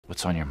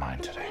What's on your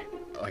mind today?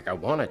 Like, I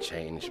want to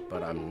change,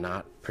 but I'm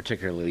not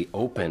particularly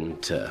open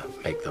to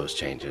make those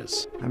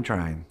changes. I'm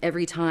trying.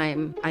 Every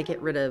time I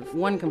get rid of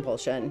one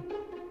compulsion,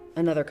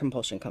 another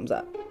compulsion comes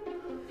up.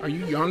 Are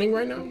you yawning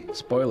right now?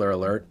 Spoiler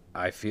alert,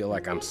 I feel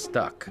like I'm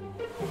stuck.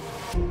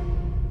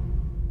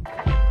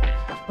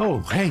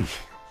 Oh, hey,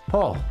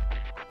 Paul.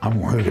 I'm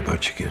worried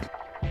about you, kid.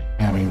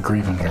 I mean,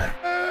 grieving here.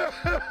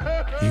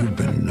 You've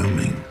been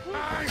numbing.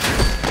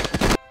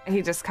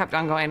 He just kept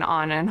on going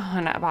on and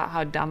on about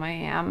how dumb I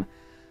am.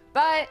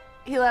 But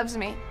he loves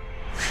me.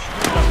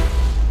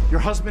 Your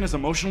husband is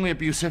emotionally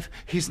abusive.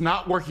 He's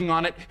not working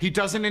on it. He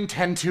doesn't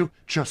intend to.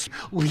 Just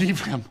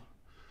leave him.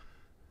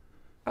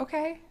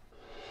 Okay.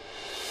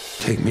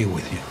 Take me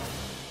with you.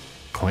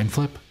 Coin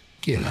flip?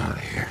 Get out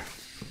of here.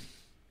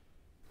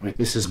 Wait,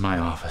 this is my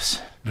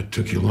office. It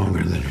took you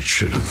longer than it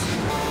should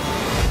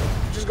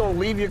have. You just gonna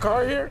leave your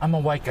car here? I'm a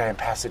white guy in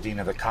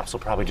Pasadena. The cops will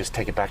probably just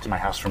take it back to my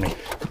house for me.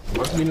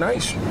 Must be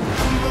nice.